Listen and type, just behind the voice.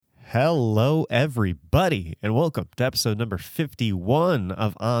Hello, everybody, and welcome to episode number 51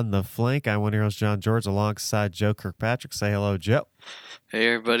 of On the Flank. I'm one of your hosts, John George, alongside Joe Kirkpatrick. Say hello, Joe. Hey,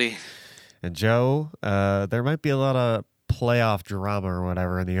 everybody. And Joe, there might be a lot of playoff drama or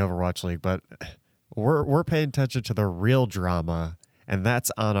whatever in the Overwatch League, but we're paying attention to the real drama, and that's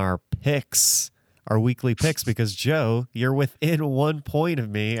on our picks, our weekly picks, because Joe, you're within 1 point of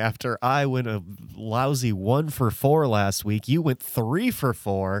me after I went a lousy 1 for 4 last week. You went 3 for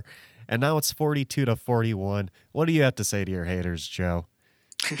 4, and now it's 42-41. What do you have to say to your haters, Joe?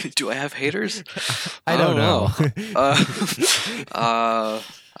 Do I have haters? I don't know. I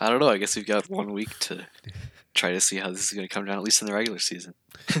don't know. I guess we've got 1 week to try to see how this is going to come down, at least in the regular season.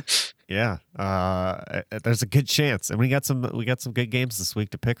 Yeah, there's a good chance, and we got some good games this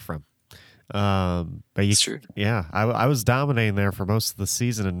week to pick from. But It's true. Yeah, I was dominating there for most of the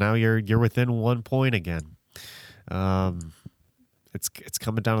season, and now you're within 1 point again. It's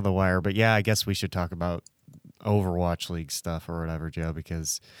coming down to the wire, but yeah, I guess we should talk about Overwatch League stuff or whatever, Joe,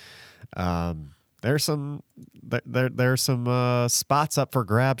 because there's some spots up for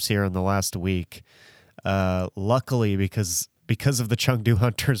grabs here in the last week. Luckily, because of the Chengdu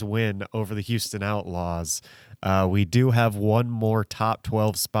Hunters win over the Houston Outlaws, we do have one more top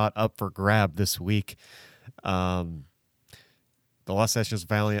 12 spot up for grab this week. The Los Angeles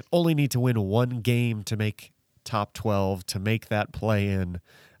Valiant only need to win one game to make top 12 to make that play in.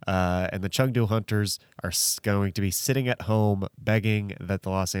 And the Chengdu Hunters are going to be sitting at home begging that the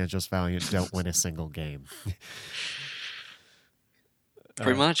Los Angeles Valiant don't win a single game.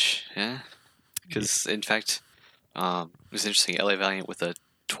 Pretty much, yeah. Because, in fact, it was interesting. LA Valiant with a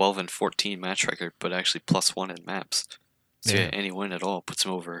 12-14 match record, but actually +1 in maps. So yeah, any win at all puts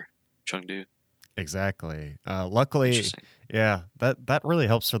them over Chengdu. Exactly. Luckily, yeah, that really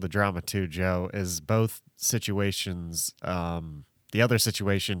helps for the drama too, Joe, is both situations. The other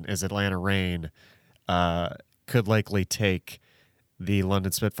situation is Atlanta Reign could likely take the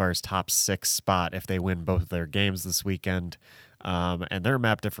London Spitfires top 6 spot if they win both of their games this weekend. And their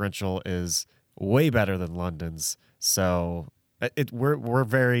map differential is way better than London's. So we're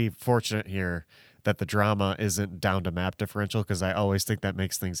very fortunate here that the drama isn't down to map differential, because I always think that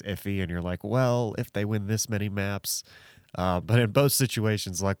makes things iffy, and you're like, well, if they win this many maps. But in both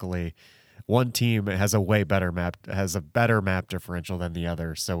situations, luckily, one team has a better map differential than the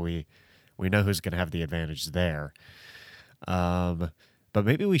other, so we know who's going to have the advantage there. But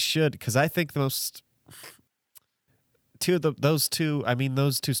maybe we should, because I think those two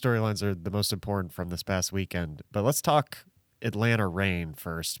storylines are the most important from this past weekend. But let's talk Atlanta Reign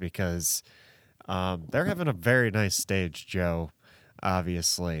first, because they're having a very nice stage, Joe,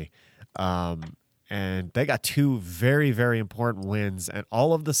 obviously. And they got 2 very, very important wins, and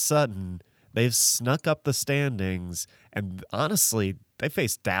all of a sudden they've snuck up the standings. And honestly, they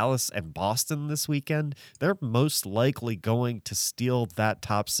face Dallas and Boston this weekend. They're most likely going to steal that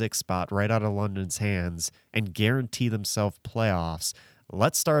top 6 spot right out of London's hands and guarantee themselves playoffs.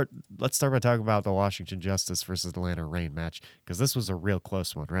 Let's start by talking about the Washington Justice versus Atlanta Reign match, because this was a real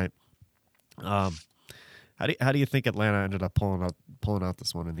close one, right? How do you think Atlanta ended up pulling out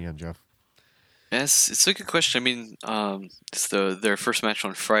this one in the end, Joe? Yes, it's a good question. I mean, it's their first match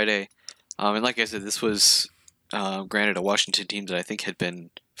on Friday. And like I said, this was granted a Washington team that I think had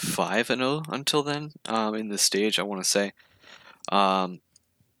been 5-0 until then in this stage, I want to say. But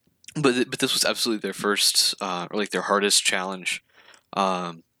this was absolutely their first, or like their hardest challenge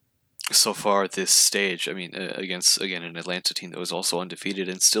so far at this stage. I mean, against, again, an Atlanta team that was also undefeated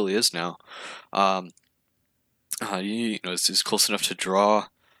and still is now. It's close enough to draw.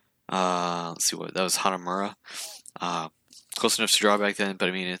 Let's see, that was Hanamura. Close enough to draw back then, but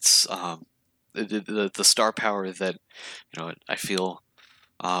I mean, it's the star power that, I feel.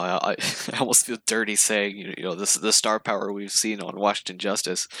 I almost feel dirty saying, the star power we've seen on Washington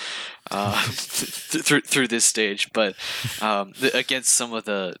Justice through this stage, but against some of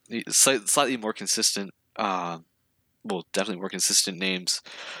the slightly more consistent, definitely more consistent names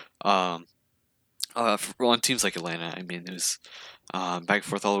on teams like Atlanta. I mean, it was back and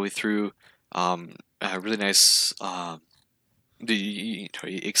forth all the way through. Really nice,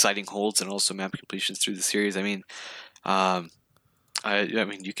 exciting holds and also map completions through the series. I mean, I'm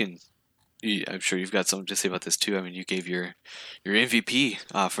sure you've got something to say about this too. I mean, you gave your MVP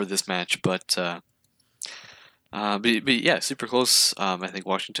for this match, but yeah, super close. I think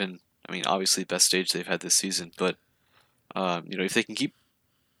Washington, I mean, obviously best stage they've had this season, but if they can keep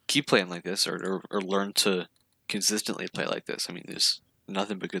playing like this or learn to consistently play like this, I mean, there's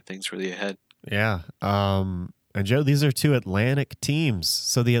nothing but good things really ahead. Yeah. And Joe, these are 2 Atlantic teams.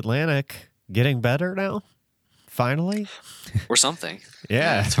 So the Atlantic getting better now finally. or something.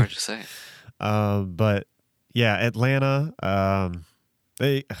 Yeah. It's hard to say. But yeah, Atlanta.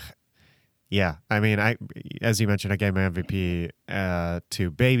 They. Yeah, I mean, as you mentioned, I gave my MVP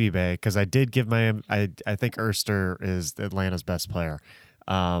to Baby Bay because I did give I think Erster is Atlanta's best player,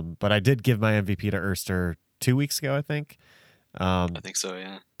 but I did give my MVP to Erster 2 weeks ago, I think. I think so,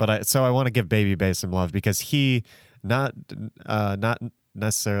 yeah. But I want to give Baby Bay some love because he not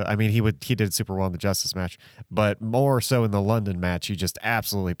necessarily. I mean, he did super well in the Justice match, but more so in the London match, he just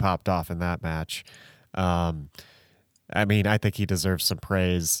absolutely popped off in that match. I mean, I think he deserves some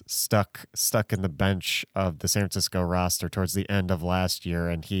praise. Stuck in the bench of the San Francisco roster towards the end of last year,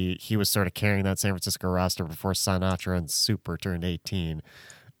 and he was sort of carrying that San Francisco roster before Sinatra and Super turned 18.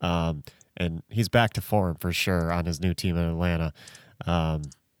 And he's back to form for sure on his new team in Atlanta,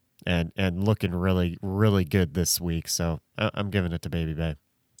 and looking really, really good this week. So I'm giving it to Baby Bay.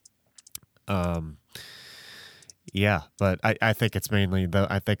 Yeah, but I think it's mainly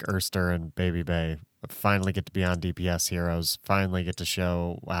I think Erster and Baby Bay finally get to be on DPS Heroes, finally get to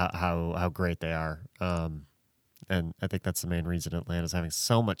show how great they are. And I think that's the main reason Atlanta's having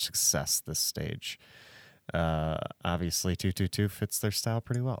so much success this stage. Obviously 222 fits their style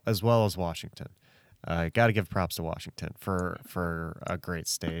pretty well as Washington. Got to give props to Washington for a great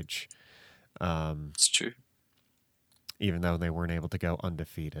stage. It's true. Even though they weren't able to go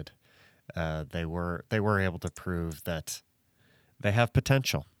undefeated, they were able to prove that they have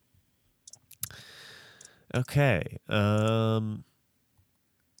potential. Okay. Yeah,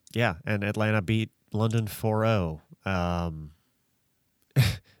 and Atlanta beat London 4-0. I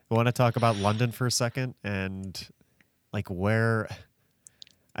want to talk about London for a second and like where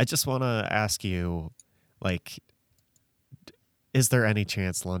I just want to ask you, like, is there any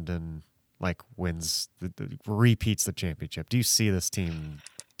chance London like wins repeats the championship? Do you see this team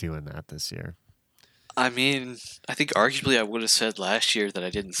doing that this year? I mean, I think arguably I would have said last year that I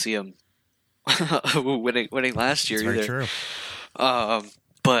didn't see them winning last year That's either. Very true.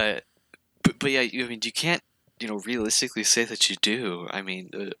 But yeah, I mean, you can't realistically say that you do. I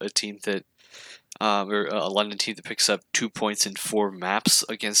mean, a team that or a London team that picks up 2 points in 4 maps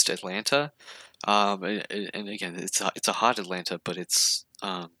against Atlanta. And again, it's a hot Atlanta, but it's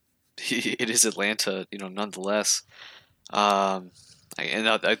it is Atlanta, nonetheless. And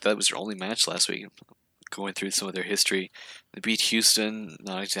that was their only match last week. Going through some of their history, they beat Houston.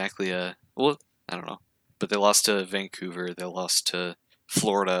 Not exactly I don't know, but they lost to Vancouver. They lost to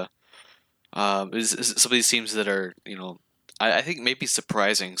Florida. Is some of these teams that are I think maybe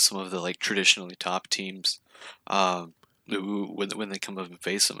surprising some of the like traditionally top teams. When they come up and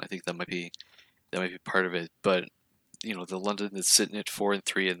face them, I think that might be part of it. But the London that's sitting at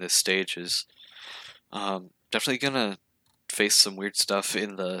 4-3 in this stage is definitely gonna face some weird stuff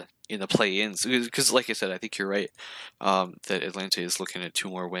in the play-ins, because like I said, I think you're right that Atlanta is looking at 2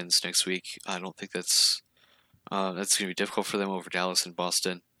 more wins next week. I don't think that's gonna be difficult for them over Dallas and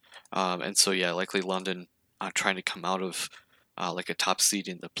Boston, and so yeah, likely London trying to come out of like a top seed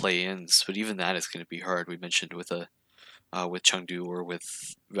in the play-ins, but even that is going to be hard. We mentioned with with Chengdu or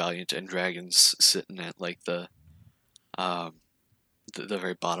with Valiant and Dragons sitting at like the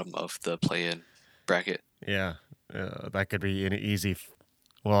very bottom of the play-in bracket. Yeah, that could be an easy.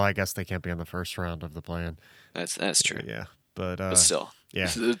 Well, I guess they can't be in the first round of the play-in. That's true. Yeah, but still, yeah,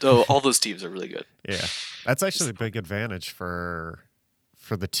 all those teams are really good. Yeah, that's actually a big advantage for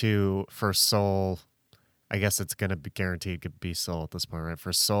the two for Seoul. I guess it's going to be guaranteed to be Seoul at this point, right?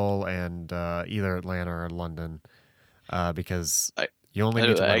 For Seoul and either Atlanta or London, because you only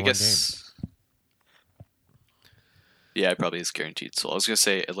need to win one game. Yeah, it probably is guaranteed Seoul. I was going to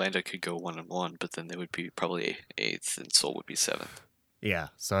say Atlanta could go 1-1, but then they would be probably 8th, and Seoul would be 7th. Yeah,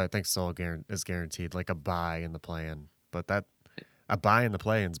 so I think Seoul is guaranteed like a bye in the play-in, but a bye in the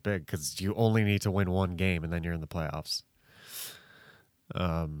play-in is big because you only need to win one game and then you're in the playoffs.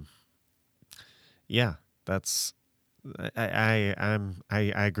 Yeah. That's I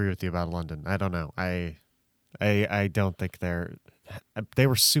agree with you about London. I don't know. I don't think they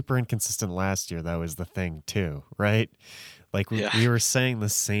were super inconsistent last year though, is the thing too, right? Like we were saying the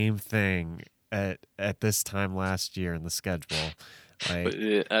same thing at this time last year in the schedule. But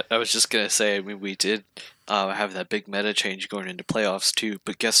I was just gonna say, I mean, we did have that big meta change going into playoffs too.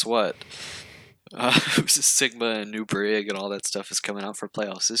 But guess what? Sigma and New Brig and all that stuff is coming out for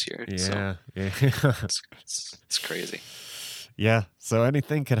playoffs this year. Yeah, so yeah. it's crazy. Yeah, so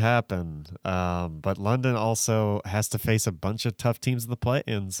anything could happen. But London also has to face a bunch of tough teams in the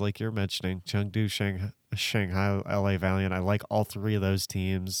play-ins, like you're mentioning. Chengdu, Shanghai, LA Valiant. I like all 3 of those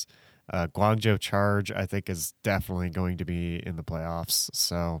teams. Guangzhou Charge, I think, is definitely going to be in the playoffs.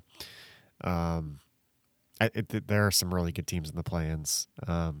 So there are some really good teams in the play-ins.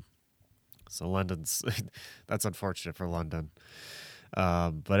 So London's that's unfortunate for London.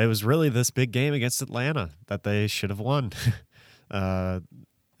 But it was really this big game against Atlanta that they should have won.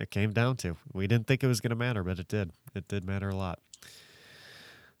 It came down to. We didn't think it was going to matter, but it did. It did matter a lot.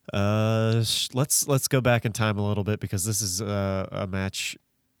 Let's go back in time a little bit because this is a match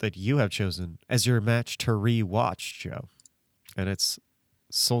that you have chosen as your match to rewatch, Joe, and it's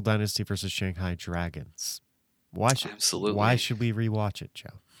Seoul Dynasty versus Shanghai Dragons. Absolutely. Why should we rewatch it,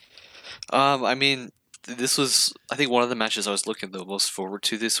 Joe? I mean, this was, I think, one of the matches I was looking the most forward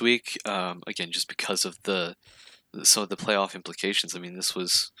to this week. Again, just because of some of the playoff implications. I mean, this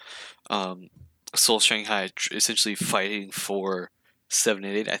was Seoul Shanghai essentially fighting for 7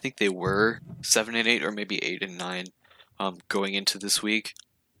 and 8. I think they were 7 and 8, or maybe 8 and 9, going into this week.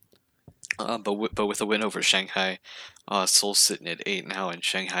 But with a win over Shanghai, Seoul's sitting at 8 now, and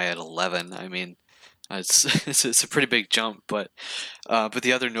Shanghai at 11. I mean, it's a pretty big jump. But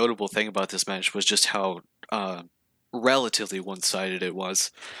the other notable thing about this match was just how relatively one-sided it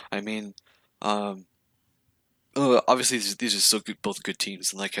was. I mean, obviously these are still both good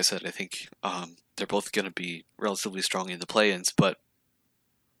teams, and like I said, I think they're both going to be relatively strong in the play-ins. But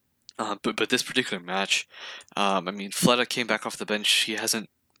this particular match, I mean, Fleta came back off the bench. He hasn't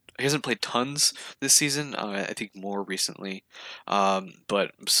played tons this season. I think more recently.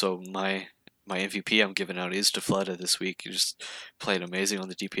 But so my MVP I'm giving out is to Fleta this week. He just played amazing on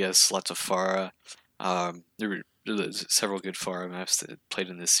the DPS. Lots of Pharah. There were several good Pharah maps that played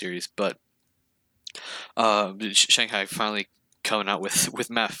in this series, but Shanghai finally coming out with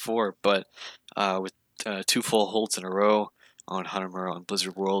map 4, but with 2 full holds in a row on Hanamura on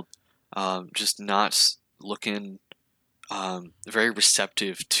Blizzard World. Just not looking very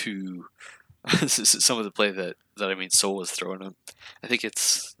receptive to some of the play that I mean Seoul was throwing him. I think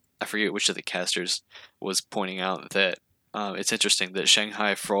I forget which of the casters was pointing out that it's interesting that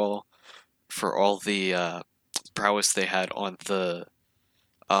Shanghai, for all the prowess they had on the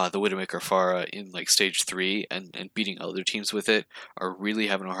Widowmaker Pharah in like stage 3 and beating other teams with it, are really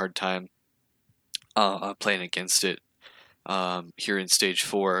having a hard time playing against it here in stage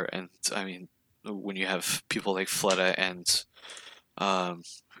 4. And I mean, when you have people like Fleta and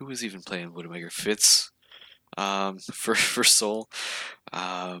who was even playing Widowmaker, Fitz for Seoul,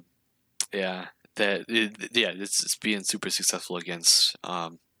 it's being super successful against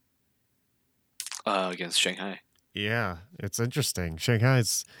Shanghai. Yeah, it's interesting. So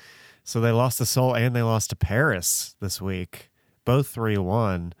they lost to Seoul and they lost to Paris this week, both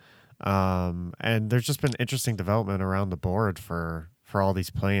 3-1. And there's just been interesting development around the board for all these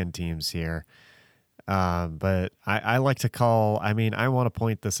play-in teams here. But I like to I want to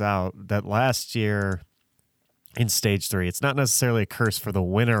point this out, that last year in stage 3, it's not necessarily a curse for the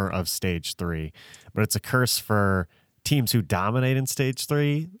winner of stage 3, but it's a curse for teams who dominate in stage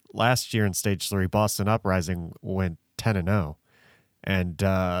 3. Last year in stage 3, Boston Uprising went 10-0. And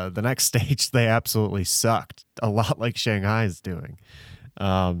the next stage, they absolutely sucked, a lot like Shanghai is doing.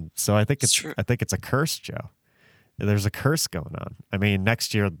 So I think it's a curse, Joe. There's a curse going on. I mean,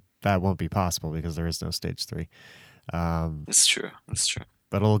 next year that won't be possible because there is no stage 3. It's true.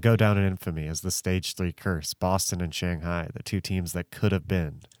 But it'll go down in infamy as the stage 3 curse. Boston and Shanghai, the 2 teams that could have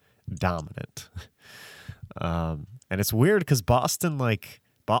been dominant. And it's weird because Boston,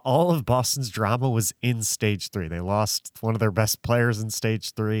 all of Boston's drama was in stage 3. They lost one of their best players in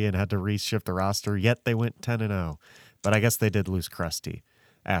stage 3 and had to reshift the roster, yet they went 10-0. But I guess they did lose Krusty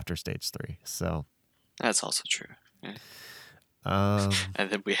after stage 3. So that's also true. Yeah. And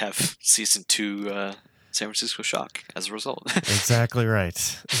then we have season 2 San Francisco Shock as a result. Exactly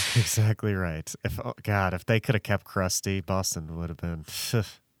right. Exactly right. If they could have kept Krusty, Boston would have been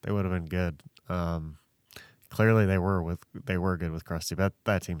good. Clearly they were good with Krusty, but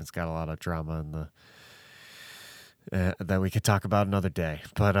that team has got a lot of drama in the that we could talk about another day.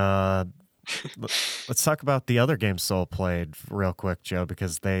 But let's talk about the other game Seoul played real quick, Joe,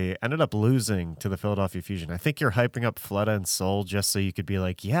 because they ended up losing to the Philadelphia Fusion. I think you're hyping up Fleta and Seoul just so you could be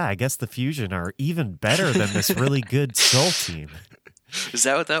like, yeah, I guess the Fusion are even better than this really good Seoul team. Is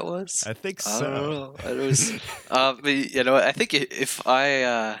that what that was? I think so. I don't know. It was, I think if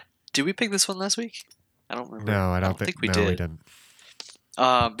did we pick this one last week? I don't remember. No, I don't think we did. We didn't.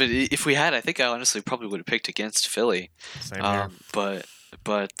 But if we had, I think I honestly probably would have picked against Philly. Same here. But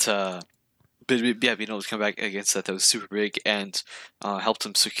yeah, being able to come back against that was super big and helped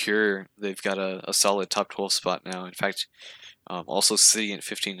them secure. They've got a solid top 12 spot now. In fact, also sitting at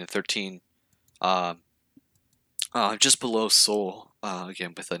 15-13, just below Seoul.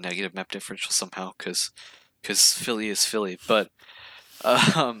 Again, with a negative map differential somehow, because Philly is Philly. But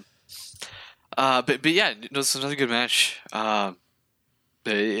But yeah, no, it's another good match. And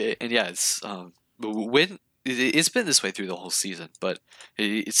yeah, when it's been this way through the whole season, but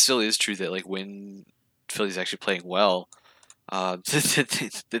it still is true that like when Philly's actually playing well,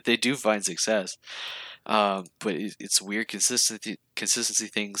 that they do find success. But it's weird consistency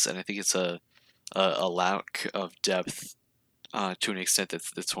things, and I think it's a lack of depth to an extent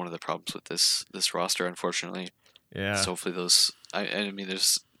that's one of the problems with this roster, unfortunately. Yeah. So hopefully I mean,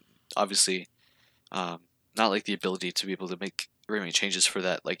 there's obviously not like the ability to be able to make very many changes for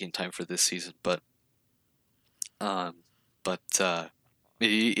that like in time for this season, but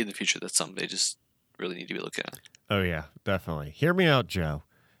maybe in the future that's something they just really need to be looking at. Oh yeah, definitely. Hear me out, Joe.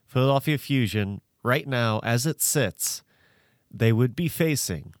 Philadelphia Fusion right now, as it sits, they would be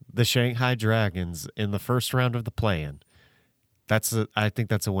facing the Shanghai Dragons in the first round of the play-in. I think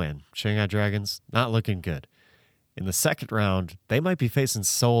that's a win. Shanghai Dragons not looking good. In the second round, they might be facing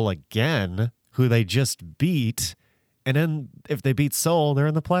Seoul again, who they just beat. And then if they beat Seoul, they're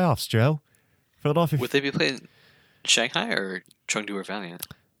in the playoffs, Joe. Philadelphia. Would they be playing Shanghai or Chengdu or Valiant?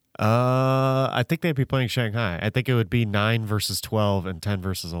 I think they'd be playing Shanghai. I think it would be 9 versus 12 and 10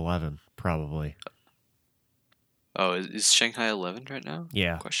 versus 11, probably. Oh, is Shanghai 11 right now?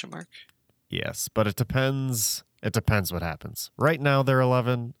 Yeah. Question mark. Yes, but it depends. It depends what happens. Right now they're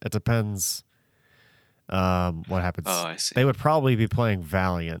 11. It depends what happens. Oh, I see. They would probably be playing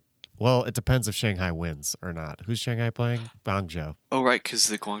Valiant. Well, it depends if Shanghai wins or not. Who's Shanghai playing? Guangzhou. Oh, right, because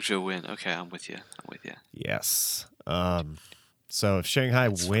the Guangzhou win. Okay, I'm with you. Yes. So if Shanghai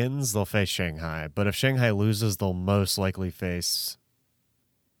wins, they'll face Shanghai. But if Shanghai loses, they'll most likely face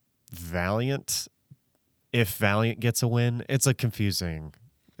Valiant. If Valiant gets a win, it's a confusing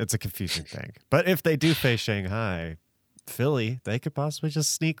thing. But if they do face Shanghai, Philly, they could possibly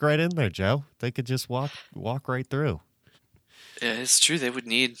just sneak right in there, Joe. They could just walk right through. Yeah, it's true. They would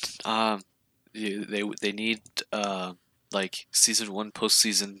need they need like season 1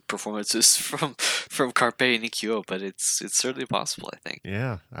 postseason performances from Carpe and EQO, but it's certainly possible. I think.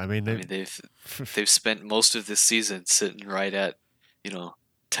 Yeah, I mean they've spent most of this season sitting right at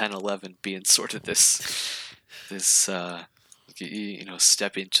 10-11, being sort of this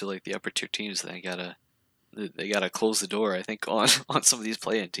step into like the upper tier teams. They gotta close the door, I think, on some of these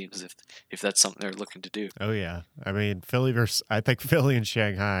play-in teams if that's something they're looking to do. Oh yeah, I mean I think Philly and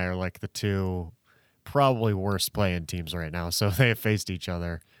Shanghai are like the two probably worst play-in teams right now. So if they have faced each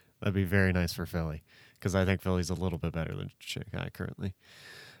other, that'd be very nice for Philly because I think Philly's a little bit better than Shanghai currently.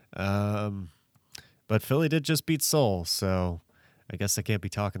 But Philly did just beat Seoul, so I guess I can't be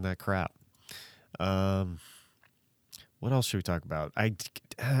talking that crap. What else should we talk about?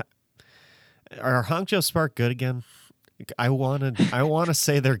 Are Hangzhou Spark good again? I want to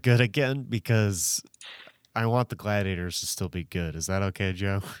say they're good again because I want the Gladiators to still be good. Is that okay,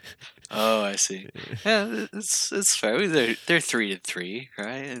 Joe? Oh, I see. Yeah, it's fair. They're 3-3,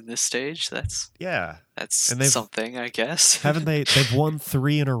 right? In this stage, that's something, I guess. Haven't they? They've won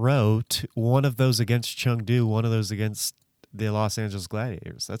 3 in a row. One of those against Chengdu, one of those against the Los Angeles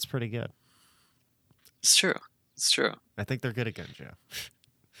Gladiators. That's pretty good. It's true. I think they're good again, Joe.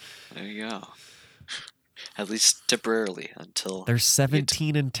 There you go. At least temporarily until they're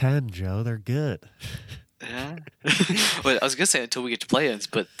 17-10, Joe. They're good. Yeah. But I was gonna say until we get to play-ins,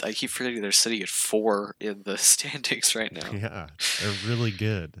 but I keep forgetting they're sitting at 4 in the standings right now. Yeah, they're really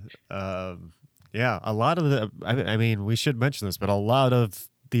good. Yeah, a lot of I mean, we should mention this, but a lot of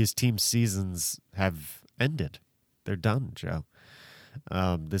these team seasons have ended. They're done, Joe.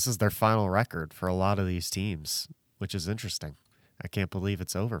 This is their final record for a lot of these teams, which is interesting. I can't believe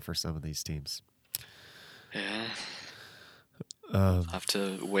it's over for some of these teams. Yeah. I'll have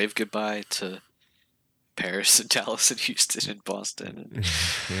to wave goodbye to Paris and Dallas and Houston and Boston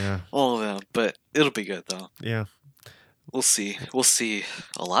and all of them. But it'll be good, though. Yeah. We'll see. We'll see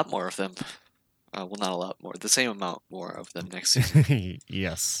a lot more of them. Well, not a lot more. The same amount more of them next season.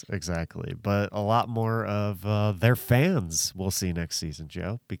 Yes, exactly. But a lot more of their fans we'll see next season,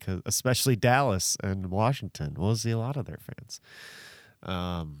 Joe, because especially Dallas and Washington. We'll see a lot of their fans.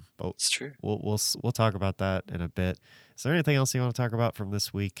 But it's true. We'll talk about that in a bit. Is there anything else you want to talk about from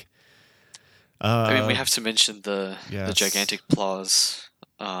this week? I mean, we have to mention the gigantic applause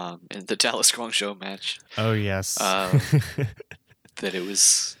in the Dallas Guangzhou match. Oh yes. That it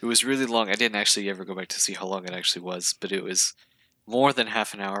was really long. I didn't actually ever go back to see how long it actually was, but it was more than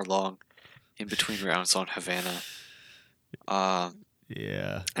half an hour long in between rounds on Havana.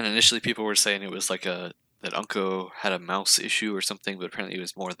 Yeah. And initially people were saying it was like that Unko had a mouse issue or something, but apparently it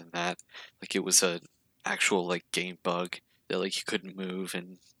was more than that. Like it was a actual like game bug that like he couldn't move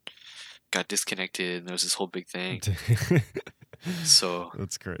and got disconnected, and there was this whole big thing. So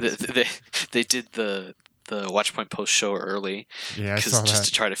That's crazy. they did the Watchpoint post show early, Yeah, I saw just that.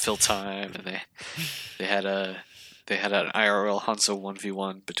 to try to fill time, and they had an IRL Hanzo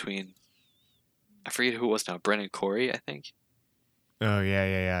 1v1 between, I forget who it was now, Brennan Corey, I think. Oh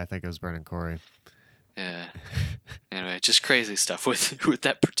yeah. I think it was Brennan Corey. Yeah. Anyway, just crazy stuff with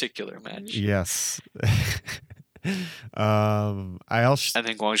that particular match. Yes. I think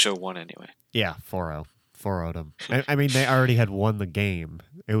Guangzhou won anyway. Yeah, 4-0. 4-0'd them. I mean, they already had won the game.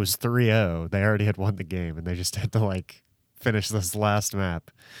 It was 3-0. They already had won the game, and they just had to finish this last map.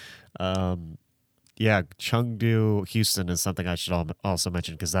 Yeah, Chengdu Houston is something I should also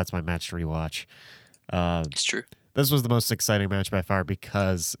mention because that's my match to rewatch. It's true. This was the most exciting match by far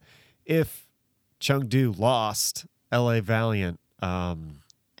because if Chengdu lost, LA Valiant, I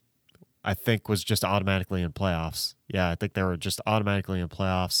think, was just automatically in playoffs. Yeah, I think they were just automatically in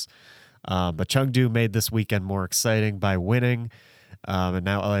playoffs. But Chengdu made this weekend more exciting by winning, and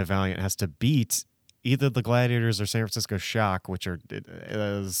now LA Valiant has to beat either the Gladiators or San Francisco Shock, which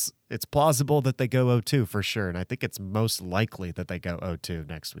it's plausible that they go 0-2 for sure, and I think it's most likely that they go 0-2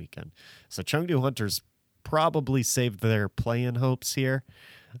 next weekend. So Chengdu Hunters probably saved their play-in hopes here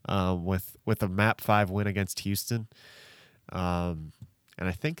with a Map 5 win against Houston. And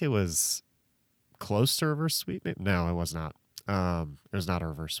I think it was close to reverse sweep. No, it was not. It was not a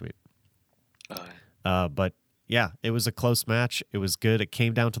reverse sweep. But yeah, it was a close match. It was good. It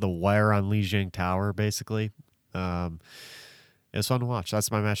came down to the wire on Lijiang Tower, basically. It was fun to watch.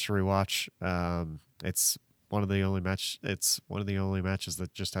 That's my match to rewatch. It's one of the only matches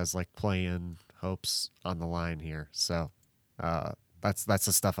that just has play-in hopes on the line here. So that's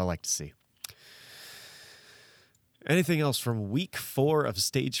the stuff I like to see. Anything else from week 4 of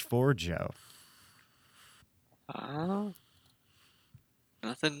stage 4, Joe?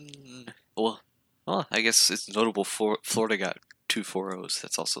 Nothing. Well, I guess it's notable Florida got 2 4-0s.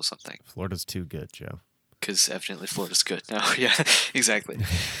 That's also something. Florida's too good, Joe. Because evidently Florida's good now. Yeah, exactly.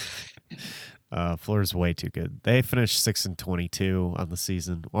 Florida's way too good. They finished 6-22 on the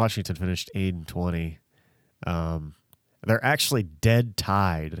season. Washington finished 8-20. They're actually dead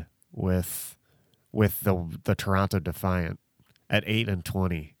tied with the Toronto Defiant at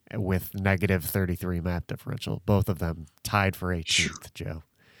 8-20 with negative 33 map differential. Both of them tied for 18th, Joe.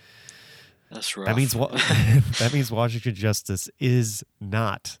 That's rough. That means Washington Justice is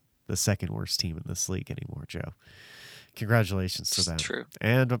not the second worst team in this league anymore, Joe. Congratulations to them. True.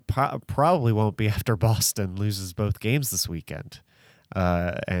 And probably won't be after Boston loses both games this weekend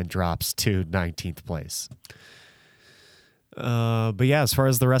and drops to 19th place. But yeah, as far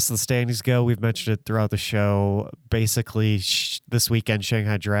as the rest of the standings go, we've mentioned it throughout the show. Basically, this weekend,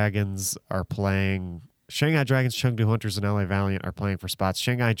 Shanghai Dragons, Chengdu Hunters, and LA Valiant are playing for spots.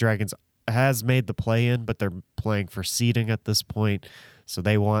 Shanghai Dragons has made the play-in, but they're playing for seeding at this point, so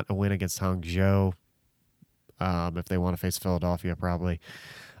they want a win against Hangzhou if they want to face Philadelphia, probably.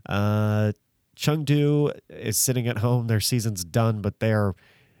 Chengdu is sitting at home. Their season's done, but they're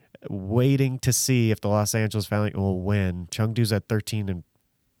waiting to see if the Los Angeles Valiant will win. Chengdu's at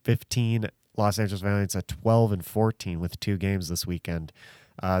 13-15. Los Angeles Valiant's at 12-14 with 2 games this weekend.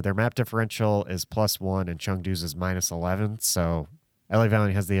 Their map differential is +1 and Chengdu's is -11. So LA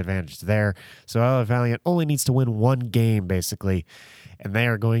Valiant has the advantage there. So LA Valiant only needs to win 1 game, basically, and they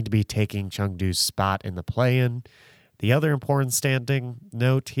are going to be taking Chengdu's spot in the play-in. The other important standing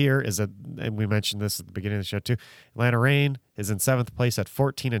note here is that, and we mentioned this at the beginning of the show too, Atlanta Reign is in 7th place at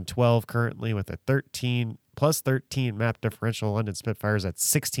 14-12 currently with a +13 map differential. London Spitfires at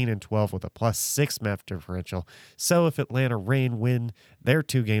 16-12 with a +6 map differential. So if Atlanta Reign win their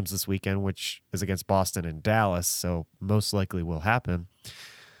 2 games this weekend, which is against Boston and Dallas, so most likely will happen,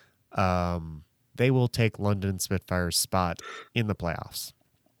 they will take London Spitfires' spot in the playoffs.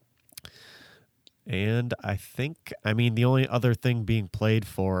 And the only other thing being played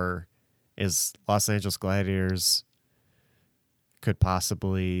for is Los Angeles Gladiators could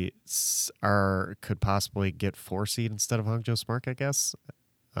possibly get 4 seed instead of Hangzhou Spark, I guess.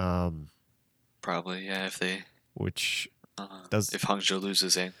 Probably, yeah. If Hangzhou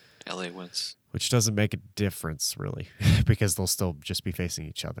loses and LA wins, which doesn't make a difference really, because they'll still just be facing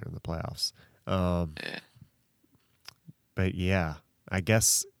each other in the playoffs. Yeah. But yeah, I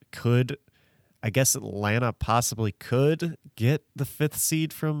guess Atlanta possibly could get the 5th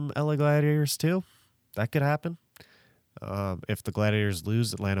seed from LA Gladiators too. That could happen. If the Gladiators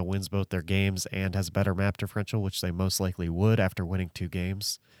lose, Atlanta wins both their games and has a better map differential, which they most likely would after winning 2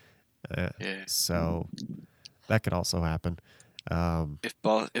 games. So that could also happen.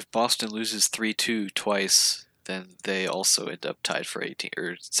 If Boston loses 3-2 twice, then they also end up tied for 18th,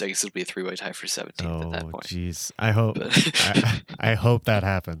 or I guess it'll be a 3-way tie for 17th at that point. Jeez, I hope I hope that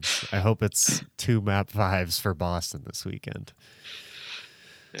happens. I hope it's 2 map 5s for Boston this weekend.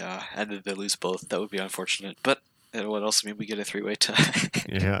 Yeah, and then they lose both. That would be unfortunate. But it would also mean we get a 3-way tie.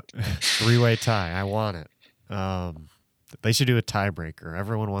 Yeah, 3-way tie. I want it. They should do a tiebreaker.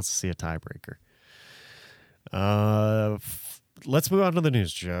 Everyone wants to see a tiebreaker. Let's move on to the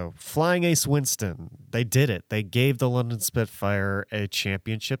news, Joe. Flying Ace Winston. They did it. They gave the London Spitfire a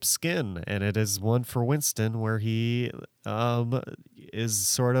championship skin, and it is one for Winston where he is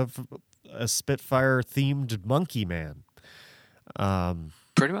sort of a Spitfire-themed monkey man.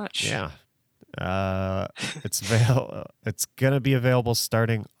 Pretty much. Yeah. It's going to be available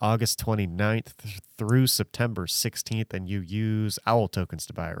starting August 29th through September 16th, and you use OWL tokens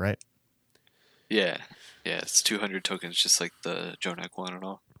to buy it, right? Yeah. Yeah, it's 200 tokens, just like the Jonak one and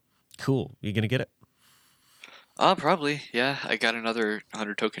all. Cool. You going to get it? Probably. Yeah, I got another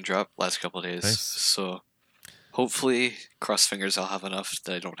 100 token drop last couple of days. Nice. So hopefully, cross fingers, I'll have enough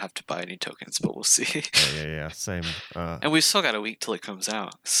that I don't have to buy any tokens, but we'll see. Yeah. Same. And we've still got a week till it comes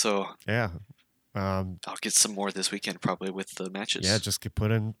out, so yeah. I'll get some more this weekend probably with the matches. Yeah, just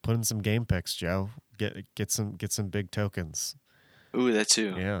put in some game picks, Joe. Get some big tokens. Ooh, that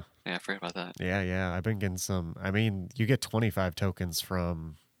too. Yeah. Yeah, I forgot about that. Yeah. I've been getting some. I mean, you get 25 tokens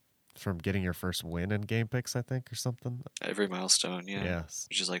from getting your first win in game picks, I think, or something. Every milestone, yeah. Yes.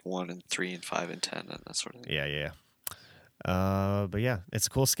 Which is like 1 and 3 and 5 and 10 and that sort of thing. Yeah. But yeah, it's a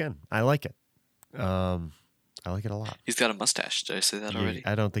cool skin. I like it. I like it a lot. He's got a mustache. Did I say that already?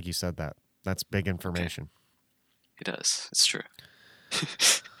 I don't think you said that. That's big information. Okay. He does. It's true.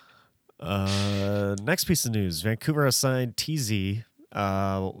 Next piece of news. Vancouver assigned TZ.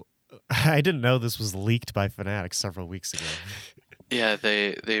 I didn't know this was leaked by Fnatic several weeks ago. Yeah,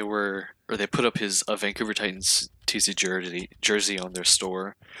 they put up his Vancouver Titans TZ jersey on their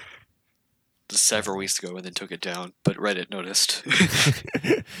store several weeks ago and then took it down, but Reddit noticed.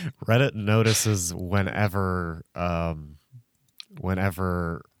 Reddit notices whenever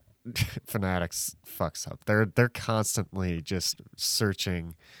Fanatics fucks up. They're constantly just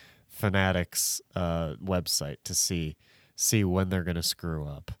searching Fanatics website to see when they're gonna screw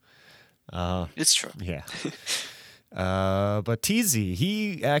up. It's true. Yeah. But TZ,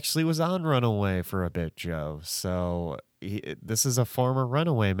 he actually was on Runaway for a bit, Joe. So this is a former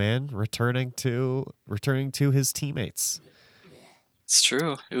Runaway man returning to his teammates. It's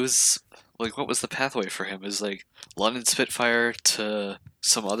true. It was like, what was the pathway for him? It was like London Spitfire to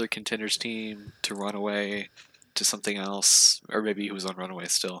some other contenders team to Runaway to something else, or maybe he was on Runaway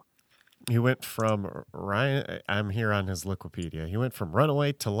still. He went from I'm here on his Wikipedia. He went from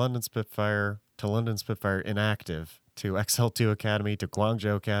Runaway to London Spitfire inactive to XL2 Academy to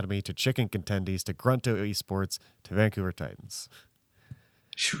Guangzhou Academy to Chicken Contendies to Grunto Esports to Vancouver Titans.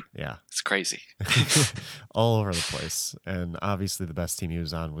 Yeah. It's crazy. All over the place. And obviously the best team he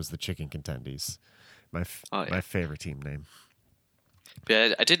was on was the Chicken Contendies. My favorite team name.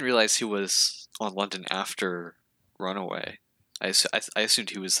 Yeah, I didn't realize he was on London after Runaway. I assumed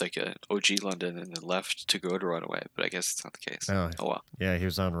he was like an OG London and then left to go to Runaway, but I guess it's not the case. Oh well. Yeah, he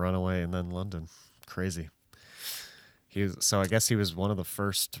was on Runaway and then London. Crazy. So I guess he was one of the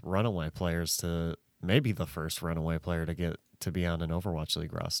first Runaway players maybe the first Runaway player to get to be on an Overwatch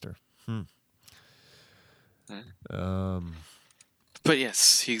League roster. But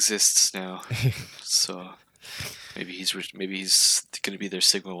yes, he exists now. So maybe he's going to be their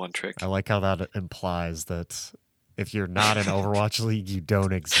Sigma 1 trick. I like how that implies that if you're not in Overwatch League, you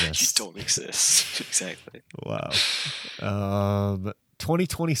don't exist. You don't exist. Exactly. Wow.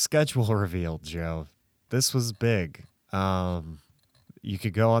 2020 schedule revealed, Joe. This was big. You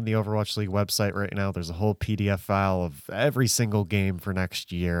could go on the Overwatch League website right now. There's a whole PDF file of every single game for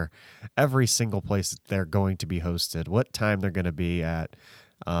next year, every single place that they're going to be hosted, what time they're going to be at,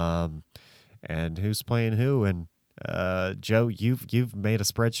 and who's playing who. And Joe, you've made a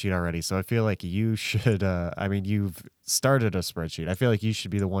spreadsheet already, so I feel like you should. You've started a spreadsheet. I feel like you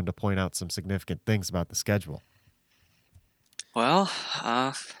should be the one to point out some significant things about the schedule. Well,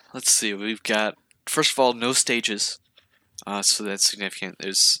 let's see. We've got, first of all, no stages, so that's significant.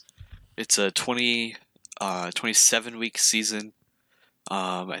 It's a 27-week season.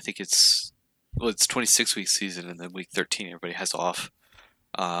 I think it's 26-week season, and then week 13 everybody has off.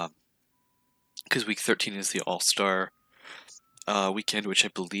 Because week 13 is the All-Star weekend, which I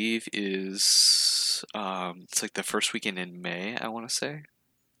believe is it's like the first weekend in May, I want to say.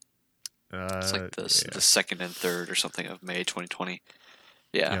 It's like the second and third or something of May 2020.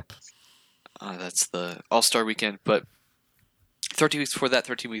 Yeah. Yep. That's the All-Star weekend. But 13 weeks before that,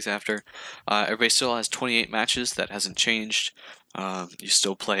 13 weeks after. Everybody still has 28 matches. That hasn't changed. You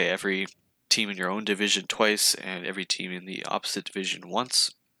still play every team in your own division twice and every team in the opposite division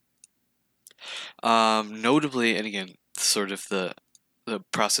once. Notably, and again, sort of the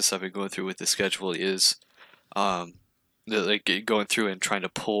process I've been going through with the schedule is going through and trying to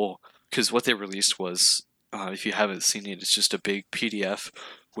pull, because what they released was, if you haven't seen it, it's just a big PDF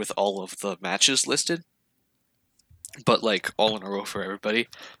with all of the matches listed, but like all in a row for everybody.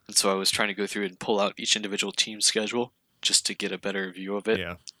 And so I was trying to go through and pull out each individual team's schedule just to get a better view of it.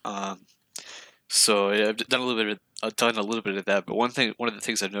 Yeah. So I've done a little bit of that. But one of the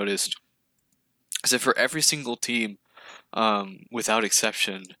things I've noticed is that for every single team, without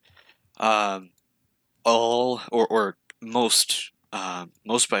exception, all or most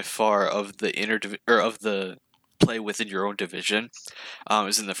by far of the of the play within your own division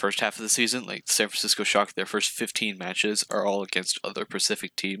is in the first half of the season. Like San Francisco Shock, their first 15 matches are all against other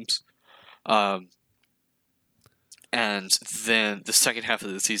Pacific teams. And then the second half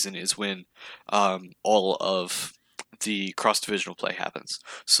of the season is when all of the cross-divisional play happens.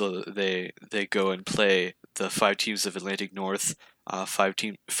 So they go and play the 5 teams of Atlantic North, 5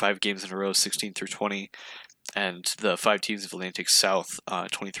 games in a row, 16 through 20, and the 5 teams of Atlantic South,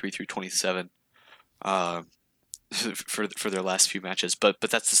 23 through 27, for their last few matches. But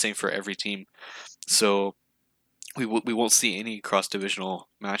that's the same for every team. So we won't see any cross-divisional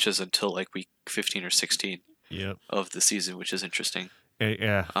matches until like week 15 or 16 of the season, which is interesting.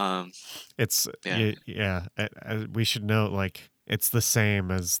 Yeah. We should note, like, it's the same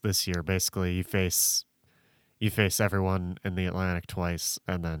as this year. Basically, you face everyone in the Atlantic twice,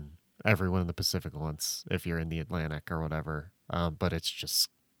 and then everyone in the Pacific once if you're in the Atlantic or whatever. But it's just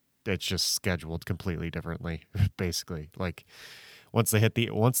scheduled completely differently. Basically, like once they hit the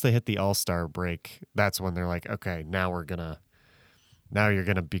All-Star break, that's when they're like, okay, now you're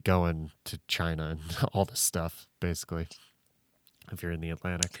gonna be going to China and all this stuff, basically. If you're in the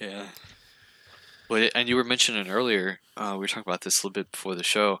Atlantic. Yeah. Well, and you were mentioning earlier, we were talking about this a little bit before the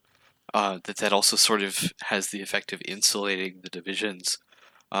show, that also sort of has the effect of insulating the divisions,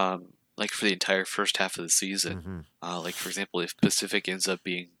 like for the entire first half of the season. Mm-hmm. Like, for example, if Pacific ends up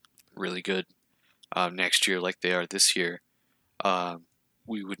being really good next year like they are this year,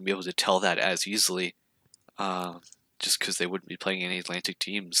 we wouldn't be able to tell that as easily, just because they wouldn't be playing any Atlantic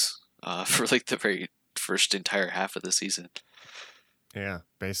teams for like the very first entire half of the season. Yeah,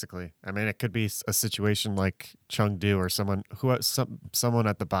 basically. I mean, it could be a situation like Chengdu or someone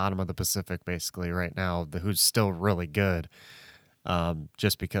at the bottom of the Pacific, basically, right now, who's still really good.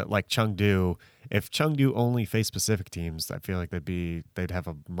 Just because, like Chengdu, if Chengdu only faced Pacific teams, I feel like they'd have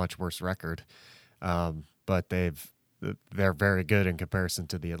a much worse record. But they're very good in comparison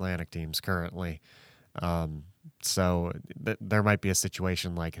to the Atlantic teams currently. So there might be a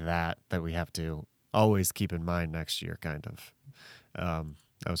situation like that we have to always keep in mind next year, kind of.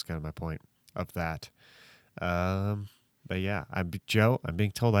 That was kind of my point of that. But yeah, Joe, I'm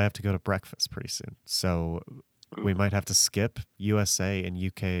being told I have to go to breakfast pretty soon. So we might have to skip USA and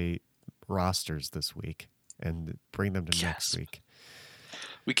UK rosters this week and bring them to next week.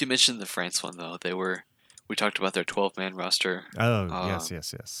 We can mention the France one, though. We talked about their 12-man roster. Oh,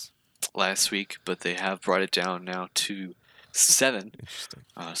 yes. Last week, but they have brought it down now to 7. Interesting.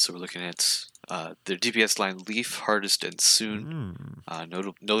 So we're looking at their DPS line: Leaf, Hardest, and Soon.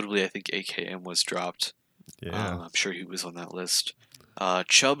 Notably, I think AKM was dropped. Yeah. I'm sure he was on that list.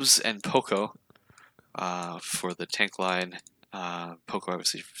 Chubbs and Poco for the tank line. Poco,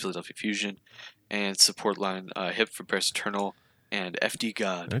 obviously, for Philadelphia Fusion. And support line: Hip for Paris Eternal and FD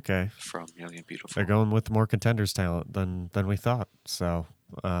God from Young and Beautiful. They're going with more contenders talent than we thought. So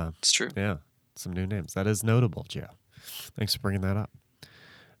it's true. Yeah, some new names. That is notable, Joe. Thanks for bringing that up.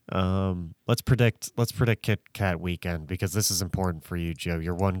 Let's predict Kit Kat weekend, because this is important for you, Joe.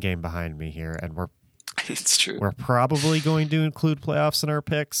 You're one game behind me here, and it's true. We're probably going to include playoffs in our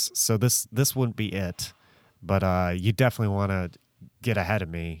picks, so this wouldn't be it. But you definitely want to get ahead of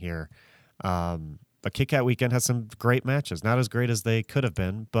me here. But Kit Kat weekend has some great matches. Not as great as they could have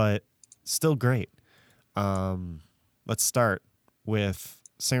been, but still great. Let's start with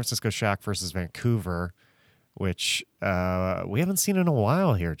San Francisco Shock versus Vancouver, which we haven't seen in a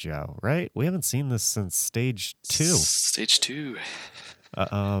while here, Joe, right? We haven't seen this since Stage 2. Stage 2.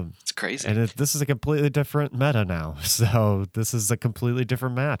 It's crazy. And this is a completely different meta now. So this is a completely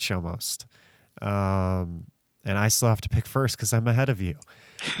different match almost. And I still have to pick first because I'm ahead of you.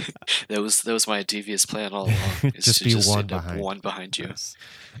 That was my devious plan all along. just one behind you. Yes.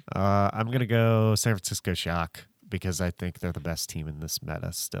 I'm going to go San Francisco Shock because I think they're the best team in this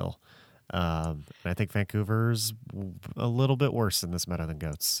meta still. And I think Vancouver's a little bit worse in this meta than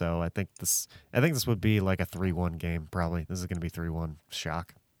Goats. So I think this would be like a 3-1 game. Probably this is going to be 3-1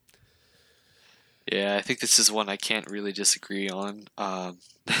 shock. Yeah, I think this is one I can't really disagree on.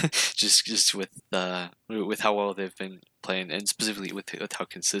 Just with how well they've been playing, and specifically with how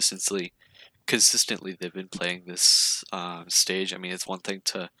consistently they've been playing this stage. I mean, it's one thing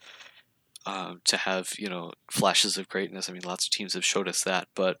to have flashes of greatness. I mean, lots of teams have showed us that,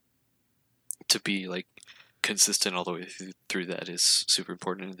 but to be like consistent all the way through that is super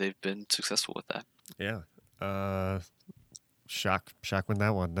important, and they've been successful with that. Yeah. Shock win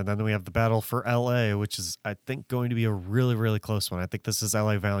that one. And then we have the battle for LA, which is, I think, going to be a really, really close one. I think this is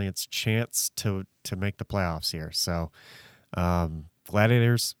LA Valiant's chance to make the playoffs here. So,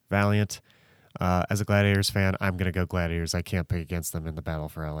 Gladiators, Valiant. As a Gladiators fan, I'm going to go Gladiators. I can't pick against them in the battle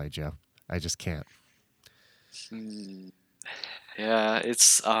for LA, Joe. I just can't. Yeah,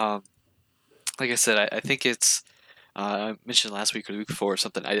 it's like I said, I think it's I mentioned last week or the week before or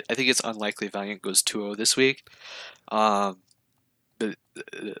something. I think it's unlikely Valiant goes 2-0 this week.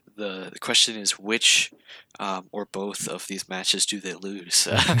 The question is which or both of these matches do they lose?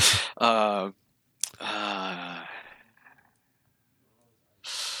 Yeah.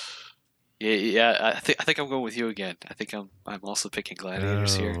 I think I'm going with you again. I think I'm also picking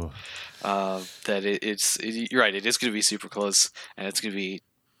Gladiators here. You're right. It is going to be super close, and it's going to be.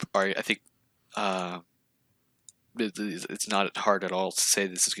 I think it's not hard at all to say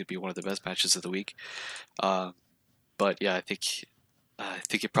this is going to be one of the best matches of the week. But yeah, I think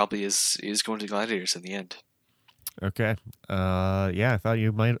it probably is going to Gladiators in the end. Okay. Yeah, I thought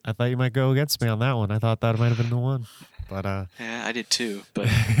you might go against me on that one. I thought that might have been the one. But yeah, I did too, but I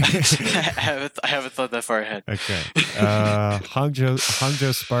haven't thought that far ahead. Okay.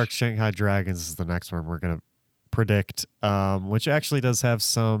 Hangzhou Spark Shanghai Dragons is the next one we're going to predict, which actually does have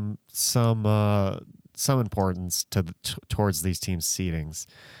some importance towards these teams' seedings.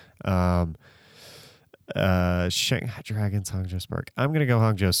 Shanghai Dragons, Hangzhou Spark. I'm going to go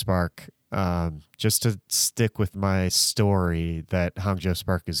Hangzhou Spark, just to stick with my story that Hangzhou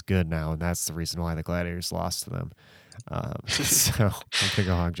Spark is good now, and that's the reason why the Gladiators lost to them. So I'm going to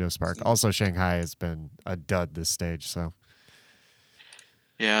go Hangzhou Spark. Also, Shanghai has been a dud this stage, so.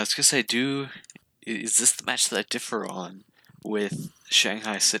 Yeah, I was going to say, is this the match that I differ on with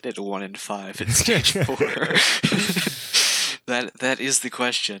Shanghai sitting at 1-5 in stage 4? That is the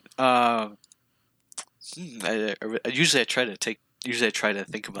question. Usually I try to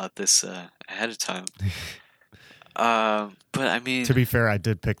think about this ahead of time. But I mean, to be fair, I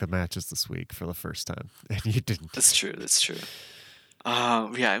did pick the matches this week for the first time, and you didn't. That's true.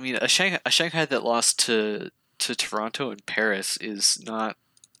 Yeah, I mean, a Shanghai that lost to Toronto and Paris is not.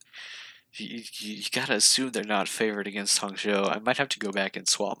 You gotta assume they're not favored against Hangzhou. I might have to go back and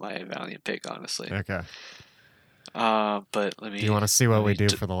swap my Valiant pick, honestly. Okay. But let me. Do you want to see what we do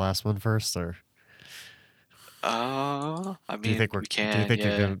for the last one first, or? I mean, do you think we can? Do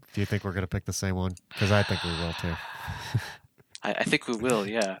you think we're gonna pick the same one? Because I think we will too. I think we will.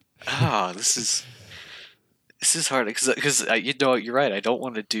 Yeah. This is hard because you're right. I don't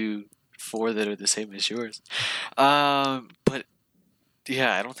want to do 4 that are the same as yours. But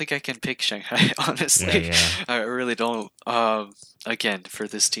yeah, I don't think I can pick Shanghai. Honestly, yeah. I really don't. Again, for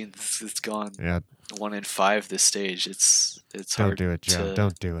this team that's gone 1-5 this stage, it's don't hard. Don't do it, Joe.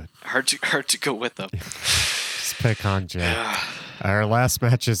 Don't do it. Hard to go with them. Just pick Hangzhou. Our last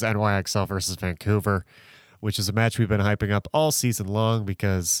match is NYXL versus Vancouver, which is a match we've been hyping up all season long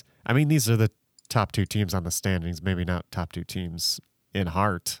because, I mean, these are the top 2 teams on the standings, maybe not top 2 teams in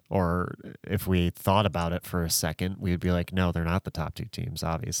heart, or if we thought about it for a second, we'd be like, no, they're not the top 2 teams,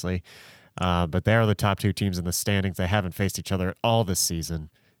 obviously. But they are the top 2 teams in the standings. They haven't faced each other at all this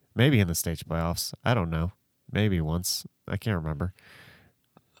season. Maybe in the stage playoffs. I don't know. Maybe once. I can't remember.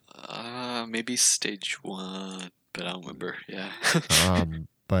 Maybe stage 1, but I don't remember. Yeah.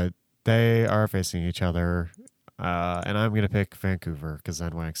 But they are facing each other, and I'm going to pick Vancouver because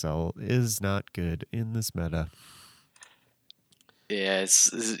NYXL is not good in this meta. Yeah,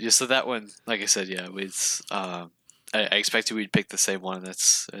 so that one, like I said, yeah, it's I expected we'd pick the same one.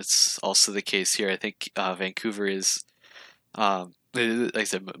 That's also the case here. I think Vancouver is, like I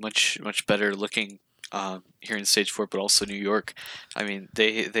said, much better looking here in stage 4, but also New York. I mean,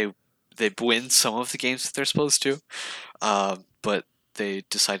 they win some of the games that they're supposed to, but they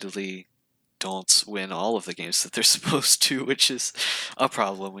decidedly don't win all of the games that they're supposed to, which is a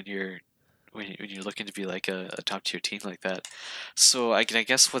problem when you're looking to be like a top tier team like that. So I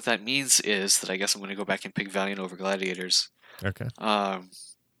guess what that means is that I guess I'm going to go back and pick Valiant over Gladiators. Okay.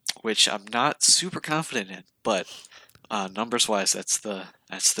 Which I'm not super confident in, but numbers wise, that's the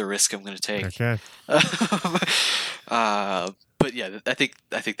That's the risk I'm going to take. Okay. But yeah, I think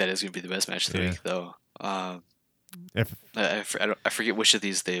that is going to be the best match of the week, though. If I forget which of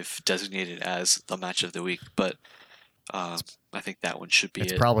these they've designated as the match of the week, but I think that one should be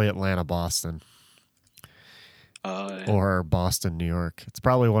it's it. probably Atlanta, Boston, or Boston, New York. It's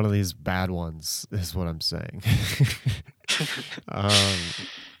probably one of these bad ones, is what I'm saying.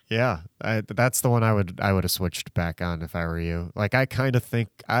 Yeah, that's the one I would have switched back on if I were you. Like,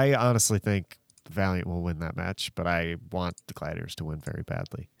 I honestly think Valiant will win that match, but I want the Gladiators to win very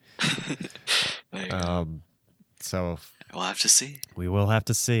badly. So we'll have to see. We will have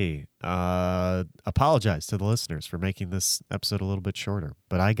to see. Apologize to the listeners for making this episode a little bit shorter,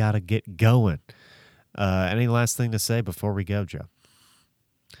 but I gotta get going. Any last thing to say before we go, Joe?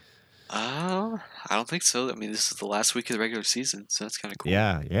 I don't think so. I mean, this is the last week of the regular season, so that's kind of cool.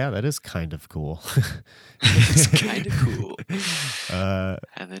 Yeah, that is kind of cool. It's kind of cool.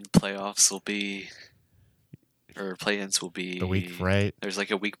 And then playoffs will be, or play-ins will be the week, right? There's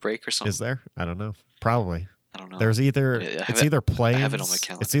like a week break or something. Is there? I don't know. Probably. I don't know. There's either play-ins. I have it on my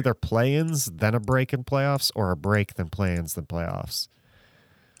calendar. It's either play-ins, then a break in playoffs, or a break, then play-ins, then playoffs.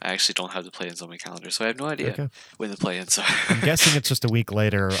 I actually don't have the play-ins on my calendar, so I have no idea when the play-ins are. I'm guessing it's just a week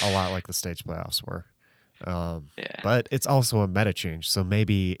later, a lot like the stage playoffs were. But it's also a meta change, so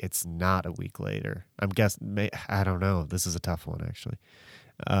maybe it's not a week later. I'm guessing. I don't know. This is a tough one, actually.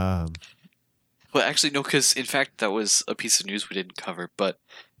 Well, actually, no, because in fact, that was a piece of news we didn't cover, but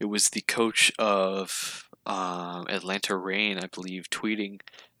it was the coach of Atlanta Reign, I believe, tweeting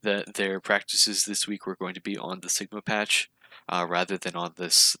that their practices this week were going to be on the Sigma patch. Rather than on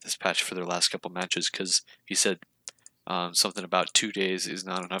this patch for their last couple matches, because he said something about 2 days is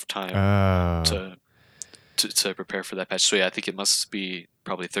not enough time to prepare for that patch. So yeah, I think it must be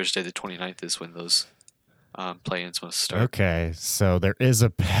probably Thursday the 29th is when those play-ins must start. Okay, so there is a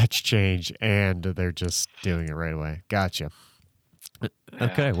patch change, and they're just doing it right away. Gotcha. Yeah.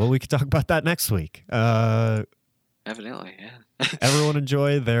 Okay, well, we can talk about that next week. Evidently, yeah. Everyone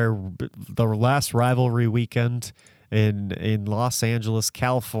enjoy the last rivalry weekend in Los Angeles,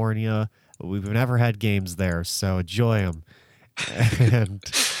 California. We've never had games there, so enjoy them. And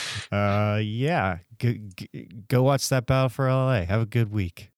yeah, go watch that Battle for LA. Have a good week.